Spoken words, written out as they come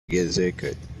Get his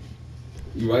haircut.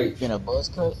 You right. Getting a buzz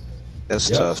cut? That's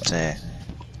tough, man.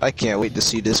 I can't wait to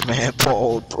see this man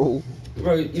bald, bro.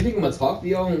 Bro, you think I'm gonna talk to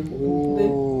y'all?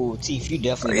 Ooh, Teeth, you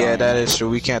definitely Yeah, that lying. is true.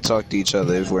 We can't talk to each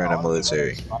other if we're in the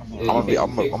military. I'm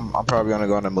probably gonna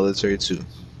go in the military too.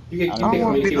 You I can don't wanna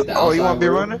communicate with the Oh, you want outside to be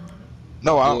world. running?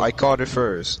 No, Yeah. I called it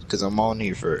first because I'm on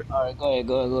here for it. Alright, go ahead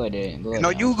then. Go ahead. No,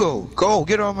 you go. Go.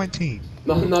 Get on my team.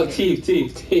 No,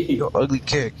 Teeth. Your ugly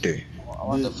character. I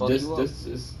want to fuck you up.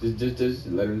 Just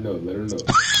let her know.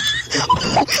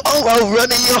 Oh, I'm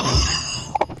running, yo.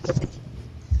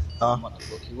 I want to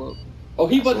fuck you up. Oh,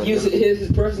 he about to use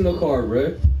his personal card,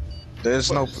 bro.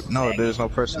 There's no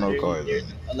personal card.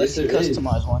 Unless you Yes, there is.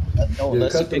 customize one. No, Yeah,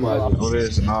 unless you pick one customize off. one. No,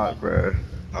 there's not, bro.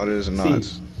 No, there's not.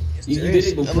 See, you did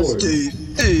it before.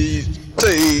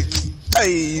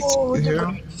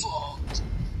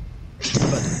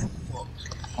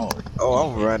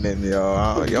 Oh, I'm running,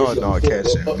 y'all. Y'all not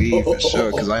catching me for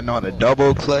sure, cause I know how to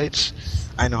double clutch.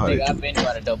 I know how Nigga, to I've do. been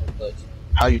trying to double clutch.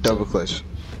 How you double clutch?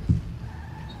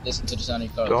 Listen to the sound of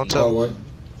your car. Don't tell. R1.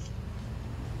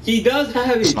 He does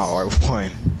have it. It's not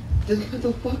R1. This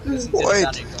motherfucker. Wait,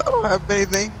 I don't have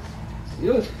anything.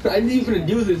 Yo, I didn't even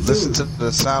use it too. Listen to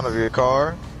the sound of your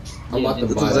car. I'm about to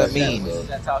What buy does that mean?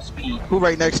 That's how speed. Who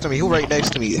right next to me?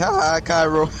 Hi,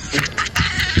 Cairo.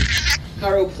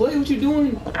 Cairo, play. What you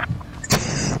doing?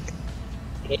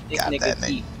 Hit this Got nigga that nigga.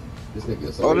 Teeth. This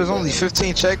nigga. Oh, there's only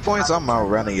 15 checkpoints. I'm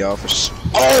outrunning y'all for sure.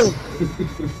 Oh,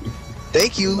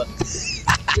 thank you.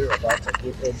 You're about to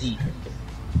hit a D.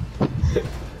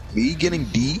 Me getting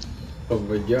D. Oh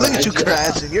my god. Look at you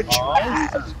crashing. You're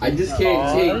I just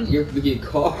can't take your fucking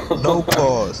car. no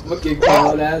pause. Fucking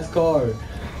car, ass car.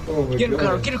 Oh my Get him,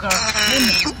 Carl. god. Get him, Carl.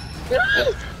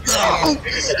 No.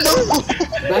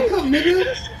 Back up, nigga.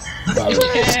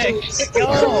 Heck, go.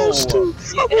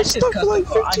 Yeah, that's just custom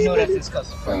car. I know that's his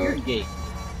custom car. You're gay.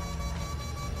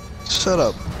 Shut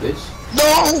up. Bitch.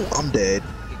 No, I'm dead.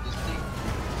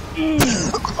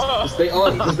 Stay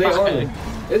on him.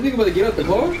 This nigga about to get out the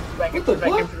car? What the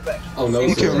fuck? Oh no.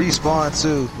 You can sir. respawn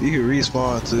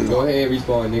too. Go ahead and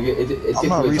respawn, nigga. It I'm takes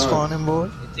not away time. respawning, boy.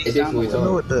 It takes away No,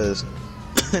 time. it does.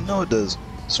 No, it does.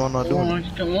 So I'm not doing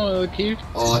it. Come on, kid.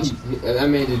 Oh, that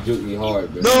man just juked me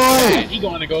hard, bro. No! He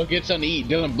going to go get something to eat.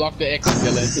 Dylan, block the exit,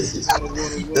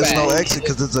 Dylan. There's no exit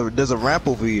because there's a ramp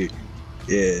over here.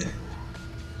 Yeah.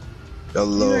 Y'all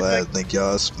little ass think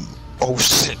y'all. Oh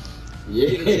shit! Yeah,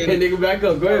 nigga, back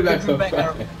up. Go ahead, back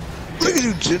up. Look at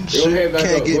you, Jin. Go ahead, back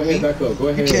Can't up. get Go ahead, me. back up. Go You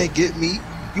ahead. can't get me.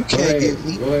 You Go can't ahead. get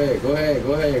me. Go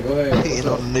ahead. Hating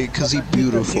on the nigga because he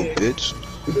beautiful, bitch.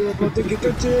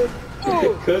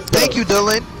 Thank Thank you,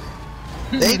 Dylan.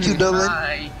 Thank you, Dylan.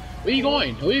 Where you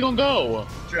going? Where you gonna go?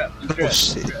 Trap. Oh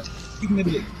shit.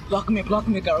 Block me,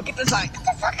 Carl. Get the side,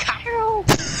 Carl.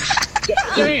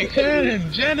 Jen.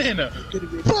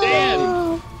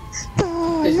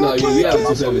 It's not you. We have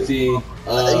 217.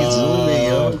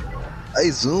 Hey,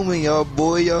 zooming, y'all,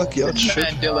 boy. Y'all Man,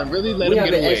 tripping. Dylan, really let We him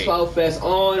have get the away. X-File Fest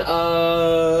on,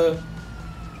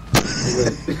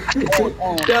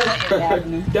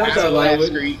 downtown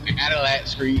Vinewood. Cadillac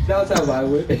Street. Downtown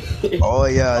Vinewood. Oh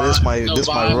yeah, this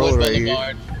my road right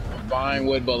here.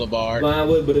 Vinewood Boulevard.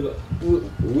 Vinewood, but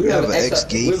we have an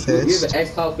X-Gate We have Fest. an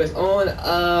X-File Fest on,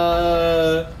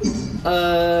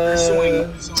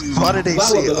 Why did they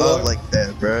say Boulevard. like that,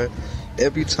 bruh?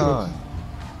 Every time.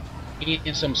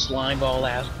 In some slime ball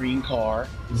ass green car.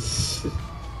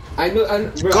 I knew,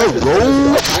 bro, Go,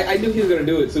 bro. I knew he was gonna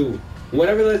do it too.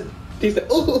 Whenever he said,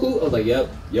 ooh, I was like, yep.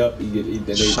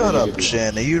 He Shut up,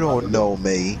 Shannon. You don't know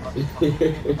me.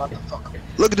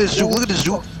 Look at this juke.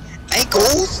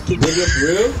 Ankles.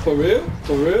 Nigga, for real.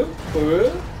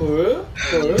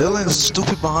 Dylan's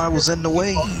stupid behind was in the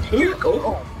way.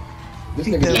 Oh. This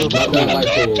He nigga never just dropped that light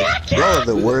pole. Y'all are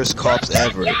the worst cops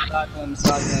ever. Shotgun.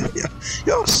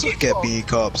 Y'all suck at being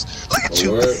cops. Look at A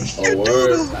you.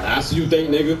 word. That's what you think,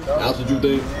 nigga. That's what you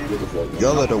think. Get the fuck, man.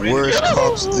 Y'all are the worst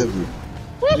cops ever.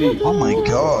 Gee. Oh my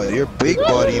god, you're big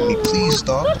bodying me. Please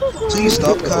stop. Please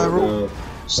stop, Cairo.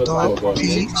 Stop,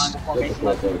 please. Shut the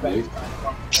fuck up, dude.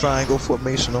 Triangle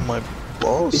formation on my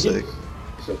balls sake.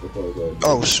 Shut the fuck up, dude.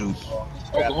 Oh shoot.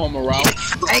 Oklahoma route.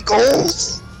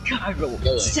 Ankles!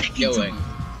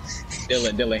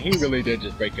 Dylan, he really did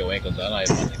just break your ankles. I'm not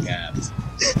even on the cab.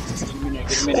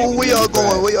 Oh, where y'all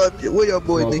going? Where y'all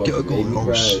boy think y'all going? Motherfucker, Oh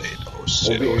baby, shit. Oh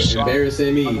shit. Oh shit.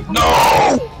 Embarrassing me. No!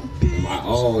 My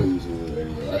own usual.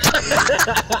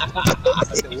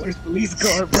 The worst police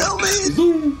car, bro. Dylan!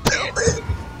 Zoom. Dylan!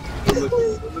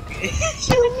 Dylan!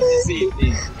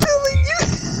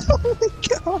 Oh my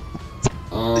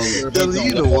god. Dylan,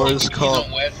 you the worst cop.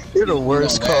 You're the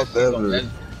worst cop ever.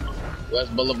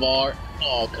 West Boulevard.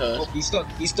 Oh, cuz. He's stuck.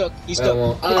 He's stuck. He's I stuck.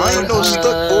 ain't no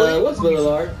stuck, boy. What's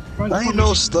Boulevard? I ain't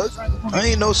no stuck. I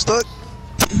ain't no stuck.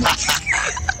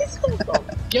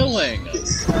 Killing.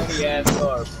 Tiny ass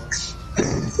car, bro.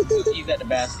 He's at the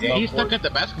basketball Yeah, he's court. stuck at the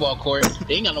basketball court.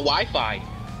 They ain't got no Wi-Fi.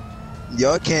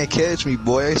 Y'all can't catch me,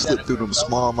 boy. I slipped through them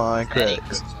small mind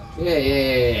cracks.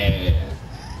 Yeah.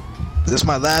 This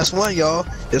my last one, y'all.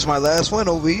 This my last one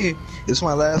over here. This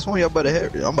my last one. Y'all better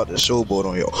hurry. I'm about to showboat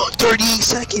on y'all. 38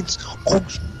 seconds. Oh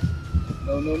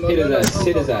No. Hit his ass.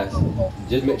 Hit his ass.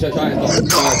 Just make, try and stop him.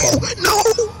 Try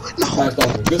and stop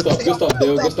him. Good stuff,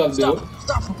 Dill. Good stuff, Dill.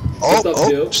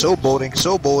 oh. Showboating.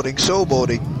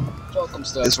 Fuck him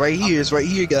stuck. It's right here. It's right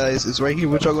here, guys. It's right here.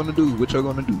 What y'all gonna do?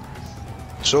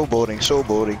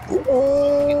 Showboating. Get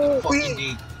the fucking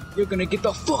D. You're gonna get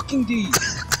the fucking D.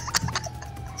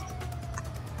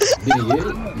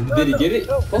 Did he get it?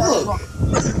 Fuck.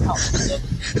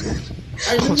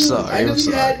 I'm sorry. I knew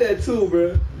you had that too,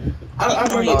 bro. I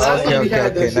remember last time we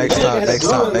had that shit.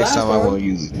 Next time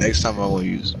I won't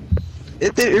use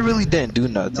it. It really didn't do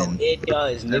nothing. It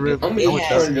does, nigga.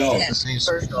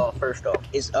 First off,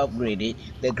 it's upgraded.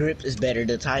 The grip is better.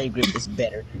 The tire grip is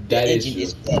better. The engine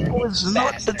is better. It's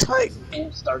not the type.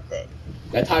 Start that.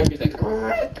 That tire is like.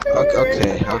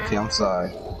 Okay, I'm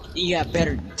sorry. You got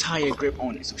better tire grip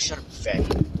on it, so shut up,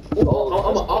 faggot.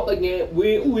 I'm up again.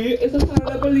 It's a sign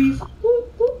of belief.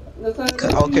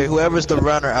 Okay, whoever's the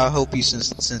runner, I'll help you since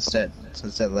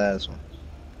that last one.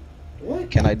 What?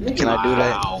 Can I do that? Can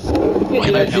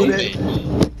I help it?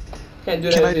 Can't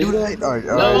do that. Can I do that? Or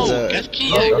No, is that... that's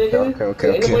key.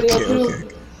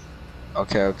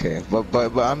 Okay.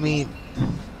 But I mean,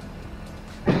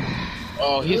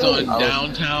 Oh, he's on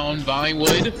downtown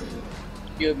Vinewood.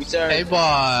 You'll be sorry. Hey,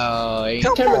 boy.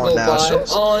 Camera on go now, by show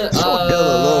on Dylan a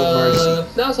little mercy.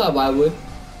 That's how I would.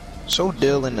 show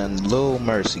Dylan a little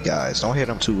mercy, guys. Don't hit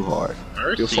him too hard.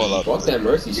 You'll fall out. Fuck that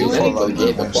mercy. You'll Shit, fall out.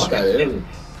 get the fuck out of here.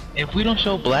 If we don't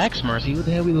show blacks mercy, what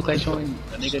the hell we look like showing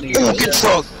a nigga? Ooh,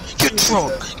 get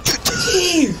drunk.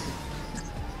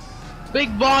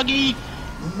 Big Boggy.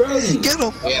 Bro, Get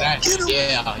him.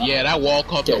 Yeah, that wall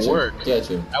come to work. Get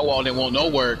you. That wall didn't want no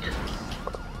work.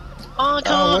 Oh,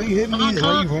 why you hit me? Why you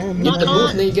ran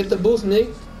me? Get the boost, Nick.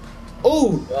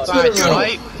 Oh,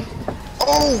 Right?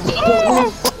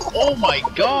 Oh! Oh my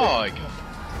god.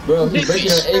 Bro, he's breaking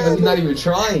your ankle. He's not even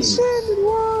trying.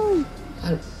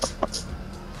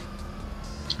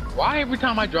 Why every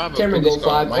time I drive a Cameron police go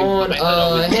car, 5 my- on my-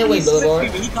 Handway Boulevard.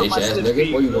 Bitch ass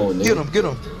nigga, where you going, nigga? Get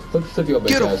him. Flip your bitch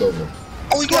Get him. ass over.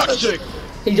 Oh, he got us.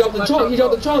 He dropped the trunk.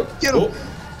 Get him.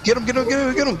 Get him.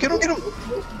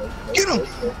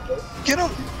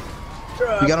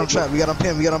 We got him trapped. We got him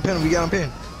pinned. Get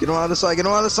him out of the side.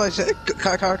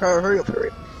 Car. Hurry up.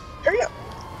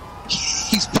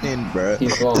 He's pinned, bro.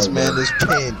 This man is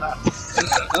pinned.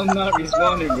 I'm not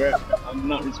responding, bro.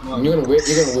 You're gonna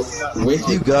wait.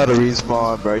 You gotta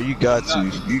respawn, bro. You got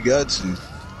to.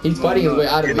 He's fighting his way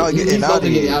out of You're it. not He's getting out supposed of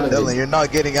to get here. out of Dylan, it. you're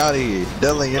not getting out of here.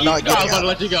 Dylan, you're not No, I was getting about to out.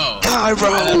 let you go.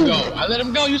 Cairo! I let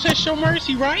him go. You said show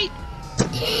mercy, right?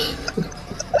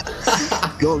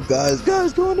 Go, guys,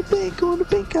 go in the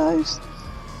bank, guys.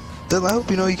 Dylan, I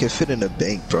hope you know you can fit in the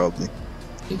bank, probably.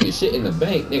 He can shit in the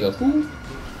bank, nigga. Who?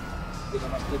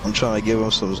 I'm trying to give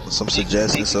him some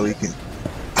suggestions so he can.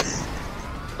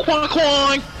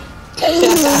 Quang.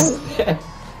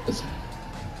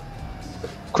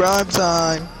 Crime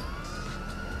time.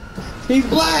 He's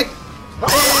black.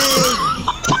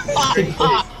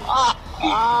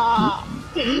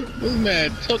 This man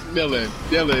took Dylan.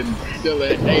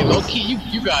 Hey, low key,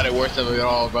 you got it worse of it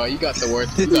all, bro. You got the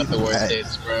worst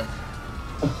hits, bro.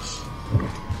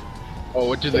 Oh,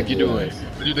 what you think you're doing?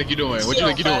 I didn't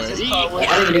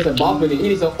get some bop in it. He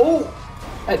needs some. Oh.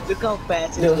 Look how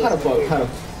fast it Nigga, how the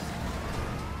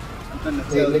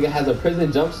is. nigga has a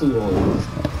prison jumpsuit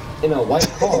on in a white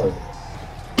car.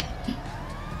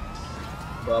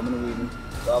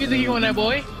 You think you on that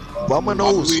boy?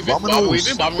 Vámonos.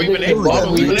 Bob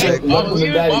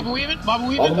weaving.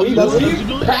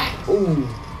 Ooh.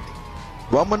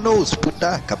 Vámonos,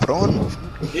 puta, cabrón.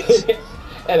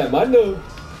 And a mano.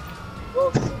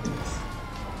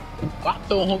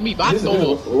 Vato, homie, This is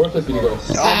vato. where supposed to go.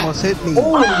 Almost hit me.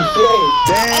 Holy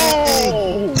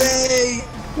Dang.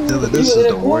 Dylan, this is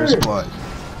the worst part.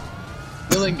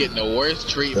 Dylan getting the worst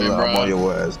treatment, Dylan, bro. I'm on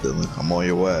your ass, Dylan. I'm on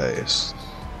your ass.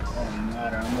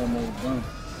 I'm almost done.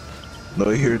 No,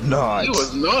 you're not. He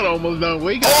was not almost done.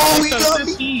 We got Oh, he got me.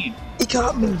 15.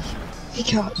 He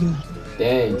got me. shit.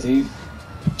 Dang, dude.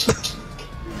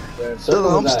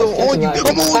 Dylan, I'm still on you.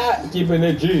 Come on. Keeping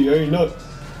it G, ain't not.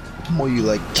 I'm on you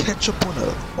like ketchup on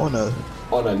a On a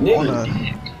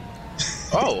nigga.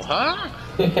 Oh, huh?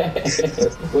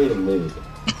 Wait a minute.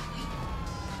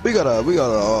 We got a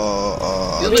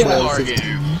This car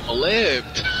getting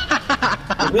flipped.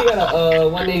 We got a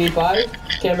 185.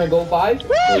 Camera go 5.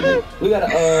 We got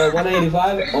a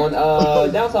 185 on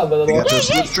downside I Boulevard. got your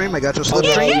slipstream. I got your On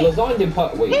slipstream. Lasagna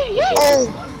Park. Wait.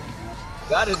 Oh,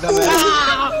 Got it,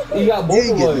 dumbass. You got both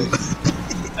yeah, of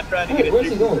us. I tried to get it. Where's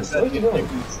he going? Where's he going?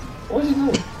 Where's he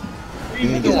going? you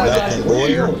need to Yeah, I got back you. and Where's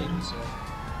he lawyer. going?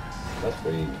 That's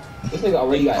crazy. This nigga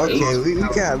already got 8. Okay, we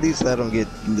can at least let him get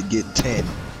 10.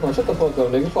 Oh, shut the fuck up,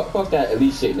 nigga. Fuck that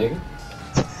elite shit, nigga.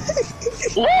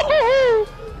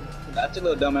 Got your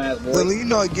little dumbass boy. Lily, you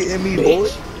not getting me, boy.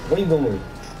 Bitch. Where you going?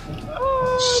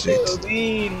 Oh, Shit.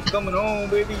 I'm coming home,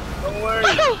 baby. Don't worry.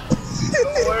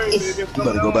 Don't worry, baby. I'm You coming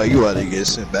better go home. back. You gotta get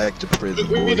sent back to prison,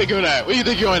 Where you boy. think you're at? Where you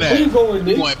think you're Where at? you going,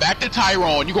 You nigga? going back to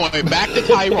Tyrone. You going back to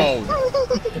Tyrone.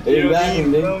 Exactly,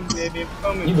 I'm nigga. coming, baby. I'm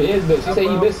coming. You been his bitch. She say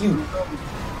he miss you.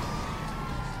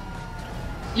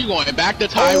 You going back to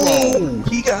Tyrone. Oh,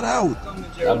 he got out.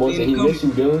 That boy said he miss you,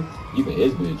 Dylan. You been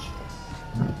his bitch.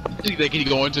 You think he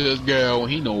going to this girl when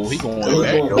he know he going Yo,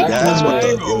 back? Yo, Back gas to about the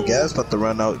to, yo, gas about to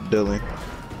run out, Dylan.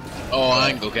 Oh, I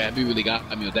ain't go cap. He really got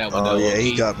me with that one. Oh though. yeah,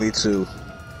 he got me too.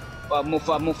 5 more,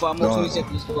 20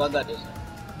 seconds. I got this.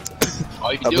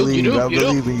 Oh, you I do, believe, you do, I you do.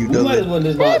 believe in you, We might as Dylan. well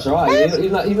just not try.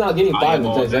 He's not getting 5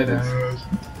 in 10 seconds.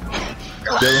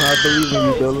 Dylan, I believe in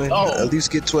you, Dylan. Oh. At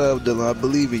least get 12, Dylan. I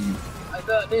believe in you. I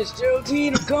got this.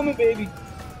 Geraldine, I'm coming, baby.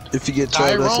 If you get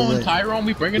 12, that's a Tyrone, win. Tyrone,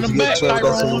 we bringing If him you get back. 12,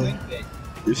 that's a Tyrone. win.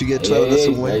 If you get 12, that's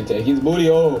a win. Hey, take his booty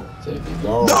home. Take it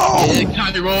gone. No!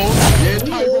 Yeah, Tyrone. Yeah,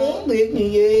 Tyrone.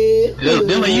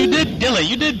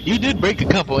 Dylan, you did break a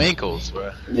couple ankles,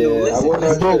 bro. Yeah, I worked You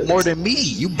on broke more than me.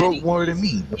 You broke more than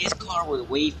me. His car was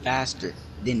way faster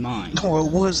than mine. No,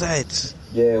 what was that?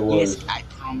 Yeah, it was. Yes, I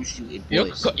promise you it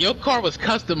was. Your car was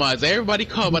customized. Everybody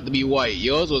car about to be white.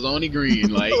 Yours was only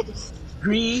green. Like,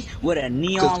 Green with a Cause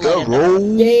neon go light.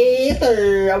 roll. Yes,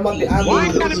 sir. why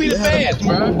you gotta be the fast,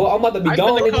 bro? Well, I'm about to be I've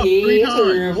gone been in to cup 3 yes, times.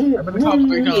 sir. I've been to cup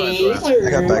 3 times, Yes, bro. sir.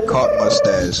 I got that cock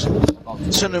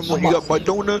mustache. Send him when you got my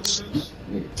donuts.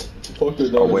 Fuck your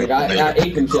Oh, dog. wait. I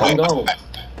ate them shit. I'm gone.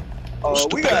 Oh,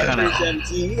 we got a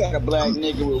 317. We got a black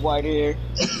nigga with white hair.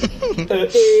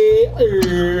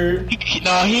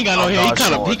 No, he ain't got no I'm hair. He not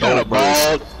kind showing of no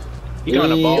bald. He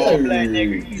kind of bald. Black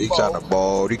nigga. He kind of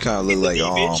bald. He kind of look like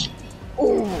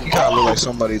He kind of look like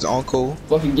somebody's uncle.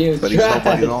 Fucking game's But he's trash.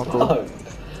 nobody's uncle. Fuck.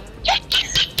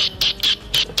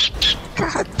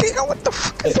 God damn, what the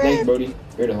fuck is Thanks, that? Brody.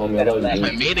 You're the homie. I love That's you, my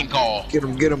dude. mating call. Get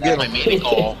him, get him, That's get my him. mating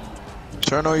call.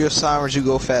 Turn on your sirens, you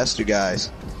go faster,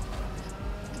 guys.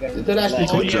 Is that actually I'm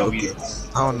true? joking.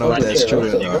 I don't know if that's true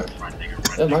or not.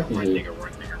 That might be true.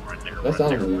 That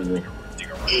sounds believable.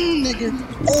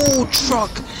 Nigga. Oh,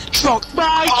 truck.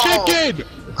 Fried chicken!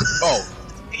 Oh,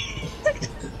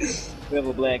 We have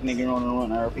a black nigga on the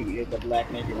run. I repeat, it's a black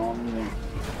nigga on the run.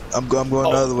 I'm going the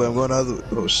other way. I'm going the other way.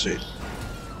 Oh shit.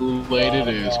 Kool-Aid it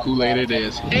is. Kool-Aid it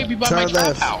is. Hey, we bought my Turn trap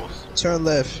left. house. Turn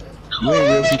left. You ain't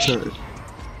real if you turn.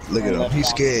 Look at him. He's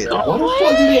scared. Why the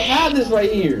fuck do they have this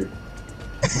right here?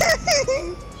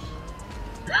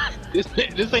 This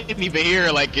ain't even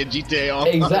here like in GTA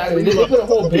Online. Exactly. They put a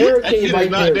whole That barricade shit right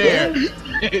is not there.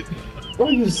 there. Bro.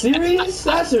 Are you serious?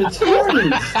 That's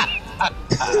retarded.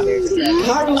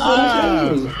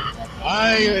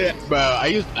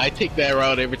 I take that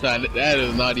route every time. That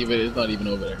is not even. It's not even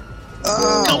over there.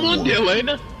 Oh, Come on,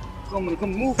 Dylan.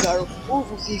 Come move, Kyle.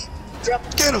 Move, see. Drop.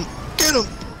 Get him. Get him.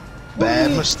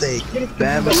 Bad mistake.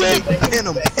 Bad mistake. Pin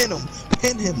him. Pin him.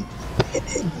 Pin him. Pin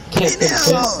him. Can't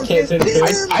Pin him.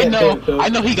 pin him. I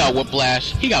know he got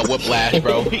whiplash. He got whiplash,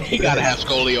 bro. He gotta have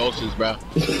scoliosis, bro.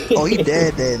 Oh, he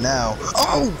dead now.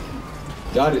 Oh,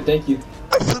 Got it, thank you.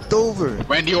 I flipped over.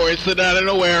 Randy Orton slid out of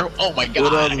nowhere. Oh my Go the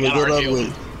god. other way. Go the other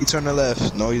way. He turned to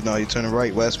left. No, he's not. He turned to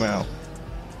right. Westbound.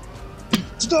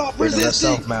 Stop Wait, no, that's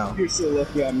resisting. southbound. You're so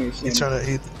lucky I made He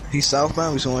turned. He's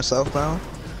southbound. He's going southbound.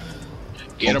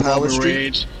 Get on him Power on Street.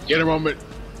 range. Get him on.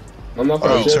 I'm not Oh,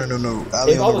 for he sure. turned on the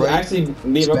alley If I on the was right. actually being up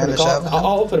in the Spanish car, Avenue.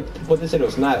 I'll put this shit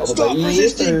on snap. I was Stop like, yes,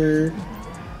 resisting. sir.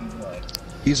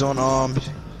 He's on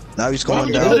Now he's going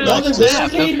Is down. it another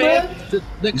barricade, man?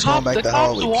 The He's going back the to cops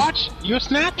Hollywood. watch your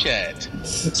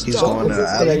Snapchat. He's going to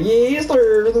alley. Yes,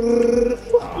 sir.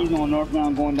 He's on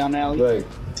northbound going down the alley. Like,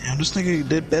 Damn, this nigga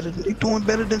did better. He doing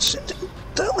better than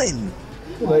Dylan.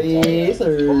 yes,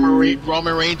 sir.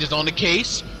 Roman Reigns is on the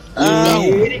case. Oh.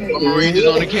 Roman Reigns is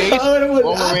on the case.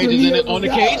 Roman Reigns is on the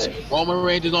case. Oh, Roman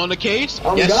Reigns is on the case.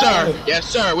 Oh, Yes, God. sir. Yes,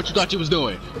 sir. What you thought you was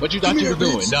doing? What you thought you was Come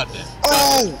here, doing? bitch. Nothing.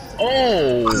 Oh.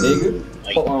 Oh.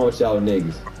 Nigga. Fuck wrong with y'all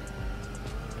niggas.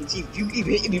 You keep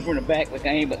hitting me from the back like I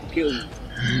ain't about to kill you.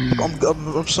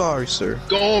 I'm sorry, sir.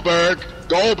 Goldberg.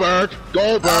 Ow.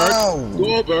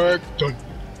 Goldberg. Dun.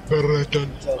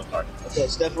 Okay,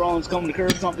 Steph Rollins coming to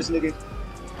curb stomp this nigga.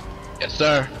 Yes,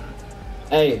 sir.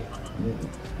 Hey,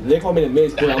 they call me the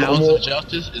Miz. The I'm House of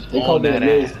Justice is they call on me the that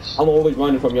Miz. ass. I'm always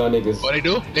running from y'all niggas. Oh, they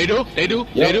do?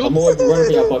 Yep, I'm always running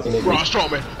from y'all fucking niggas. Braun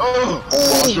Strowman. Braun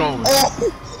Strowman.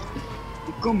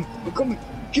 I'm coming.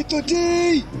 Get the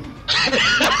D!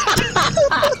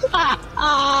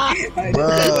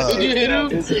 Bruh. Did you hit him?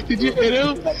 Did you hit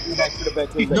him?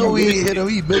 No, he hit him.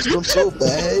 He missed him so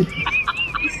bad.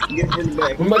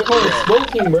 My car is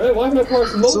smoking, bro. Why is my car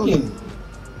smoking?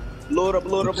 Load up.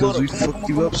 Because we fucked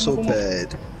you up so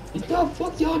bad. What the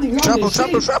fuck y'all niggas? Trap him.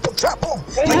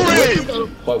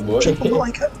 Fuck, boy. Trap him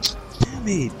like that. Damn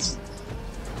it.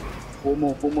 Four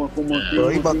more. Bro,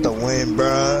 he about to win,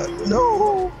 bro.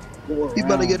 No. He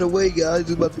about to get away, guys.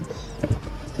 He about to...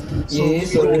 Yeah, I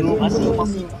see.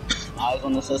 Eyes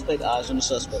on the suspect.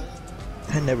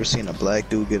 I never seen a black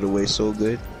dude get away so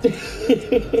good.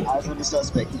 Eyes on the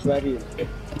suspect. He's right here.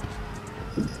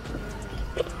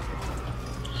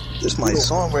 This my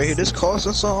song right here. This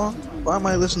Carson song. Why am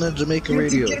I listening to Jamaican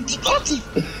radio?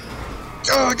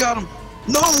 Oh, I got him.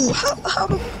 No, how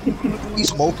He's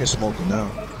smoking now.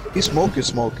 He's smoking. He's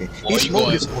smoking.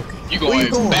 You going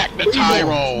back to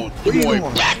Tyrone. You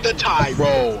going back to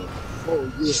Tyrone.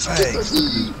 Thanks.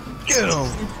 Get him.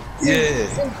 Yeah.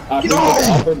 I No.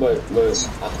 offer, but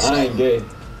I ain't gay.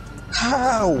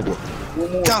 How?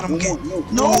 Got him.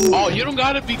 No. Oh, you don't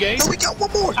gotta be gay. No, we got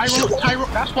one more.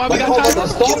 Tyrone. That's why we My got car Tyrone.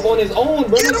 is stop on his own,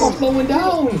 bro. He's slowing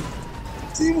down.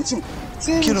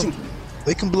 Get him.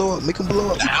 Make him blow up.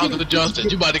 The House of the Justice.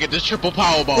 You about to get this triple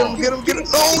power ball. Get him.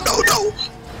 No.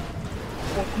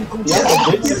 Yeah,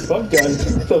 bitches. Fuck that.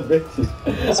 So bitches.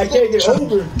 I can't get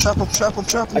over. Trap him.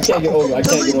 I can't get over. I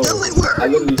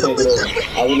literally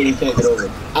can't get over.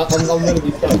 I'm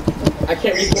literally stuck. I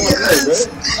can't reach one bro.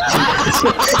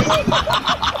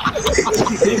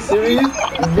 Are you serious?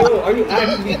 Bro, are you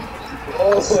actually...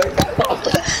 Oh my god.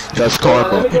 That's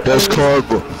karma. That's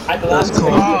karma.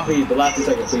 The last 2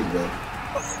 seconds, please, bro.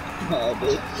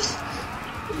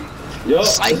 Yo.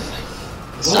 Psych.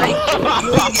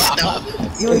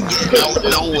 You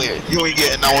ain't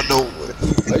getting nowhere.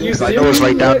 I know it's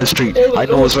right down the street. Yeah,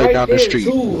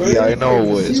 I know it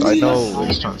was.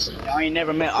 Y'all ain't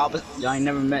never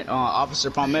met Officer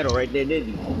Palmetto right there, did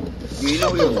you? You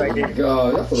know he was right there.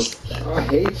 God, I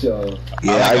hate y'all.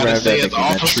 Yeah, I ran that nigga in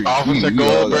that tree. Officer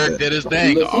Goldberg did his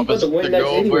thing. Officer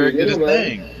Goldberg did his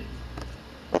thing.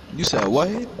 You said what?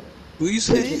 Who you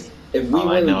say? All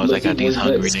I know is I got these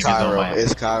hungry niggas on my ass.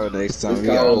 It's Cairo next time.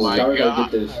 Oh my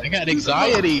god. I got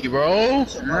anxiety, bro.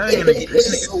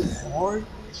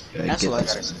 That's what I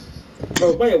said.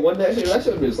 Bro, man, that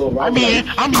should have been so right. I mean,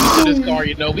 I'm used to this car,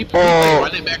 you know. We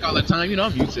run it back all the time, you know.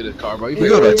 I'm used to this car, bro. We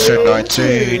got a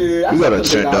 1019. We got a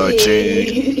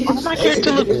 1019. Why does my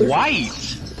character look white?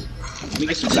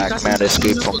 Black man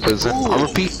escaped from prison. I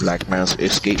repeat, black man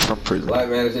escaped from prison. Black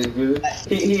man escaped from prison.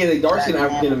 He is a dark skinned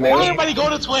African American. Why everybody go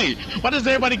this way? Why does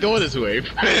everybody go this way?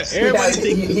 Everybody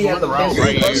thinks he has a route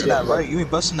right here. You ain't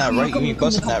busting that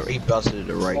right. He busted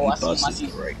it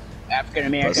right. African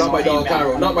American. Not my dog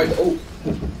Cairo. Not my.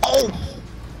 Oh.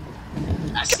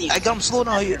 I see. I got him slowing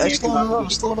down. I'm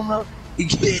slowing him up.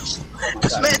 This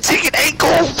man taking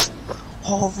ankles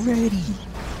already.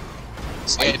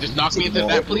 Hey, just knock me into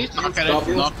that, please.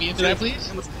 Knock me into that,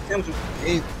 please.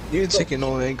 You ain't taking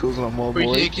no ankles no more, boy.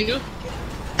 Appreciate you.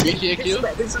 You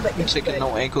ain't taking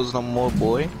no ankles no more,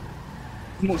 boy.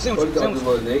 Get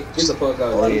the fuck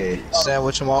out. Oh yeah,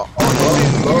 sandwich them all.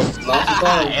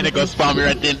 And it goes spawn me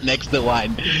right there next to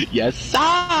one. Yes,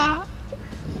 sir.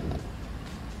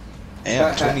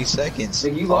 Damn, 20 seconds.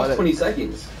 Nigga, you lost 20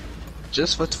 seconds.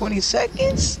 Just for 20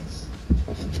 seconds?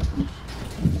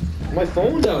 My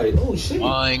phone died. Oh shit.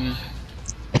 Fine.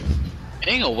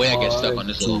 Ain't no way I get stuck on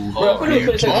this little bro, car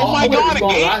here. Oh my god, a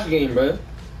last game, bro.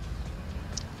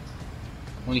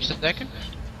 20 seconds?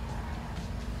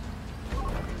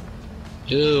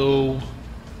 Yo.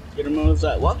 Get him on the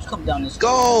side. Watch come down this.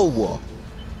 Go!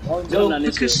 Yo,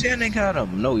 because Shannon got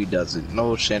him. No, he doesn't.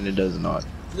 No, Shannon does not.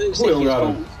 Who don't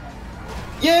got him?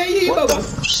 Yeah, what the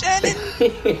f Shannon?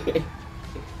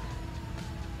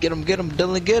 Get him,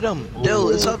 Dylan, get him.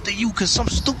 Dylan, it's up to you, cause some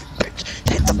stupid bitch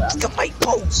hit the fucking light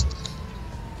post.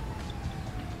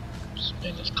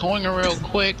 Spin this corner real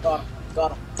quick. Got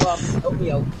him. Oh,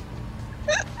 yo.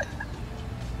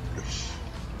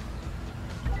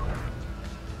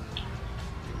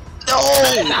 No!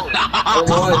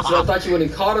 I thought you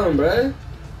wouldn't caught him, bruh.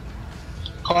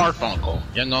 Carfunkel.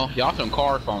 You know, y'all some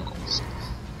Carfunkels.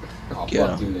 Oh, fuck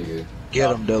you, nigga.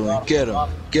 Get him, Dylan. Get him.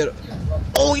 Get him.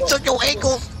 Oh, he took your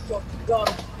ankle.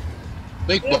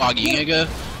 Big boggy, nigga.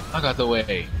 I got the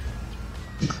way.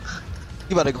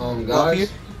 You better go up guys. here.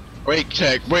 Brake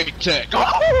check, brake check.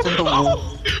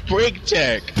 Brake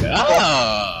check.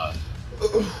 Ah.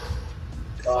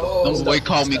 Some boy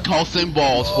called me Carlson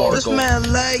Ball Sparkle. This man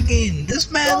lagging. This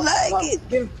man lagging.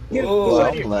 Get him.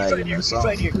 Oh, He's I'm right lagging. here. This He's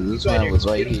right here. man was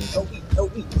right here. No,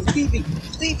 he's leaving.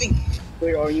 He's leaving.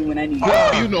 Where are you when I need you?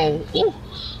 Oh, you know. Ooh.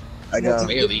 I got him.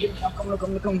 Really? I'm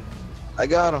coming. I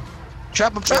got him.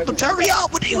 Trap him. Hurry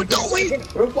up. What are you doing?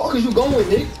 Where the fuck is you going,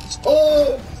 Nick?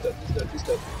 Oh! He's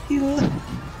stuck.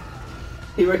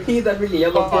 He repeated that really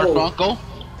yellow phone. Garfunkel.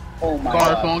 Oh my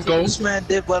god. Garfunkel. This man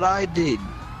did what I did.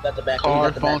 Got the back.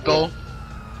 Garfunkel.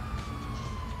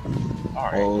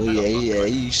 Alright. Oh yeah.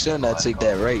 You should not take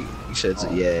that right. You should.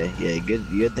 Yeah.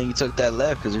 Good thing you took that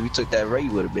left, because if you took that right,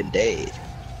 you would have been dead.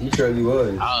 He surely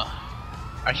was.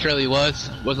 I surely was.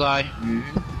 Was I?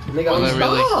 Nigga, Was I I'm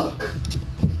really? stuck.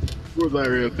 Was I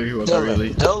really? Was I really?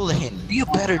 Dylan, be a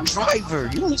better driver.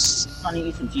 You was. I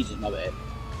need some cheeses, my bad.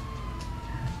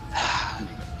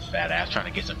 Fat ass trying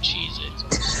to get some cheeses.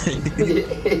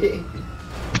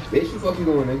 Bitch, you fucking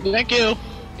going, nigga? Thank you.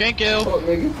 Thank you. Fuck,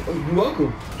 nigga. You're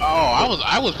welcome. Oh,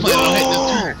 I was planning on hitting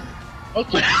this turn. I was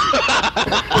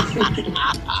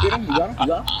Get him, you got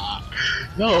him?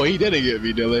 No, he didn't get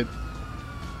me, Dylan.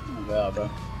 Oh my god, bro.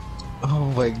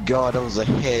 Oh my god, that was a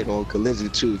head-on collision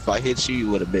too. If I hit you, you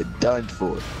would have been done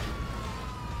for.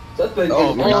 Suspect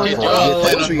Oh, is no, on, no, I was planning on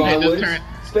hitting this Longwood, turn.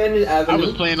 Spanish I Avenue.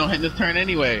 was planning on hitting this turn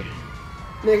anyway.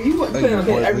 Nigga, you wasn't planning on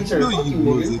hitting every turn. No, Fuck you you,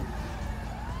 nigga. wasn't.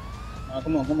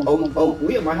 Come on. Oh,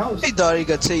 we at my house. He thought he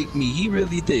could take me. He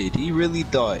really did. He really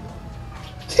thought.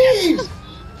 Teams!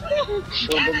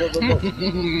 Go.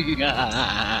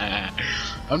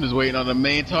 I'm just waiting on the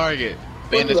main target.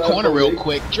 What Bend this you laughing corner for, real Nick?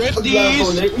 quick. What you laughing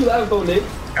for, Drifties! Nick? You laughing for, Nick?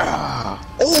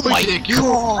 Oh my Thank you.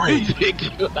 god!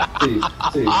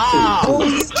 See.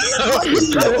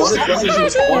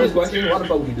 Honest question, why the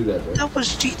fuck would you do that, bro? That was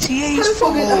How GTA's the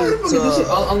fuck is this shit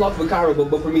fault. unlocked for Kyra,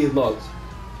 but for me it's locked?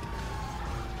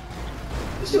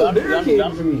 This shit was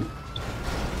barricaded for me.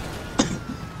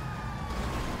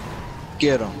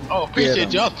 Get him. Oh,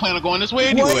 appreciate y'all. I was planning on going this way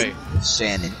anyway.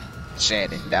 Shannon,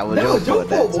 that was That your was your fault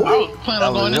that fault, time. boy. I was planning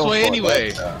on going this way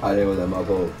anyway. I didn't want that my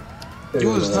fault. You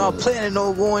was not planning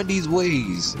on going these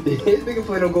ways. This nigga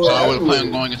plan on going So I was everywhere.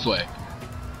 planning on going this way.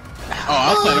 Oh,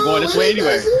 I was planning on going this way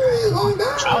anyway. I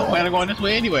was planning on going this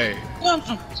way anyway.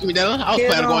 Excuse me, Dylan. I was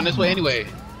planning on going this way anyway.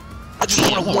 I just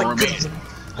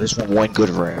want one good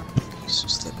rap. Please,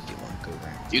 just let me get one good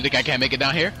rap. You think I can't make it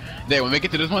down here? There, we'll make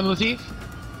it to this one, Latif?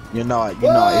 You're not. If you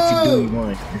do, you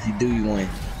win. If you do, you win.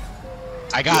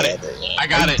 I got it. I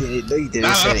got it. No, you did.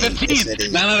 9 out of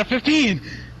 15. 9 out of 15.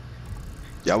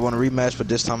 Y'all want a rematch, but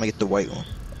this time I get the white one.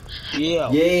 Yeah.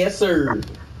 Yes, sir.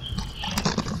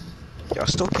 Y'all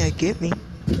still can't get me.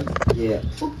 Yeah.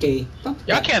 Okay.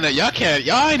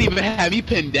 Y'all ain't even have me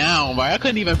pinned down, right? I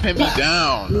couldn't even pin me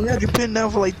down. You had you pinned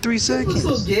down for like 3 seconds.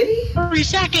 So gay? 3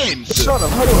 seconds. Shut up.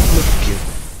 Hold on. Look,